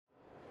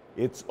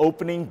It's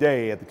opening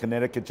day at the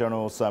Connecticut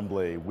General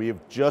Assembly. We have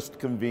just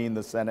convened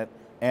the Senate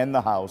and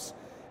the House,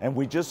 and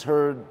we just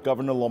heard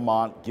Governor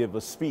Lamont give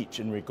a speech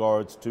in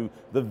regards to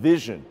the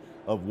vision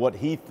of what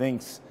he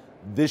thinks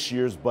this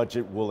year's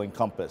budget will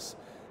encompass.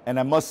 And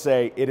I must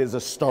say, it is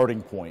a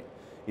starting point.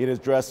 It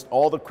addressed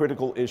all the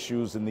critical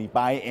issues in the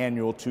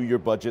biannual two-year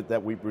budget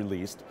that we've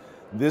released.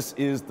 This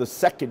is the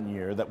second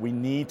year that we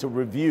need to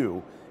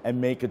review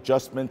and make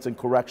adjustments and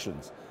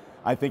corrections.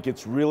 I think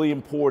it's really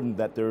important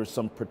that there are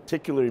some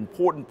particularly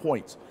important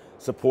points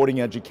supporting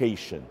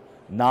education,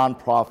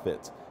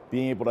 nonprofits,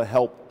 being able to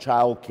help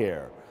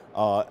childcare,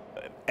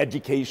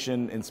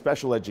 education and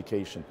special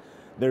education.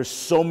 There's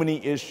so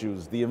many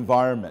issues, the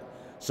environment.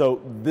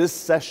 So this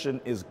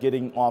session is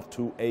getting off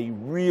to a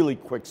really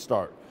quick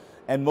start.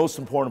 And most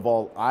important of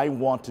all, I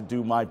want to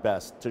do my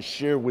best to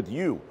share with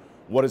you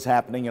what is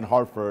happening in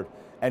Hartford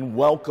and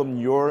welcome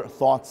your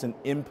thoughts and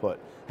input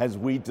as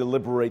we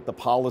deliberate the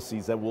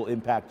policies that will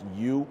impact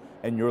you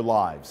and your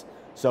lives.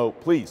 So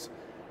please,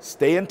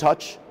 stay in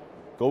touch.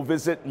 Go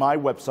visit my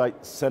website,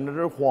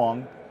 Senator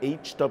Hwang,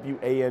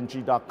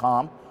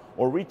 HWANG.com,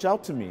 or reach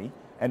out to me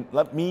and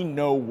let me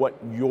know what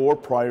your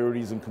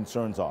priorities and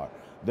concerns are.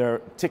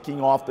 They're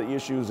ticking off the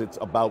issues. It's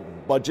about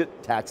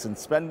budget, tax, and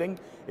spending.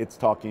 It's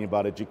talking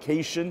about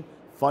education,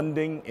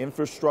 funding,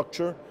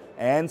 infrastructure,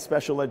 and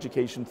special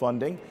education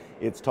funding.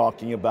 It's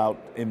talking about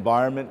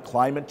environment,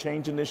 climate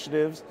change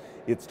initiatives.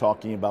 It's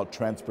talking about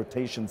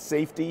transportation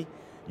safety,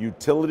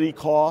 utility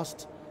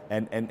costs,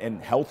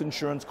 and health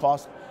insurance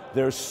costs.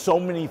 There's so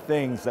many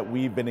things that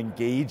we've been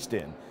engaged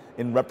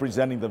in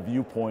representing the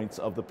viewpoints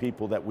of the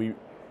people that we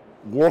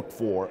work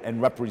for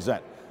and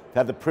represent. I've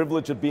had the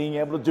privilege of being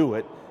able to do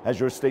it as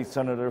your state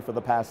senator for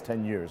the past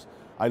 10 years.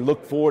 I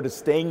look forward to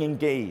staying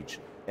engaged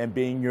and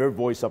being your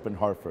voice up in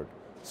Hartford.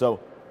 So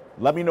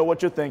let me know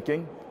what you're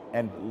thinking,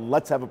 and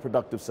let's have a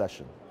productive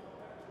session.